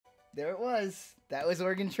There it was. That was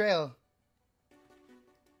Oregon Trail.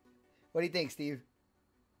 What do you think, Steve?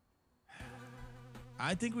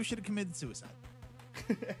 I think we should have committed suicide.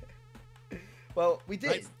 Well, we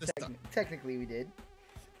did. Right, Technically, we did.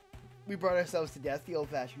 We brought ourselves to death the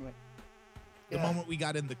old-fashioned way. The moment we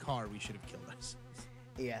got in the car, we should have killed ourselves.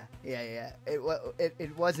 Yeah.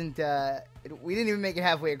 It wasn't. We didn't even make it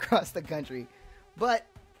halfway across the country, but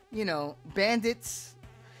you know, bandits.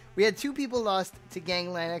 We had 2 people lost to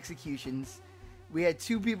gangland executions. We had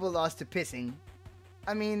 2 people lost to pissing.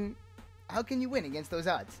 I mean, how can you win against those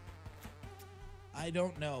odds? I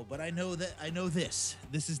don't know, but I know this.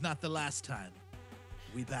 This is not the last time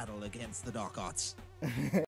we battle against the dark arts.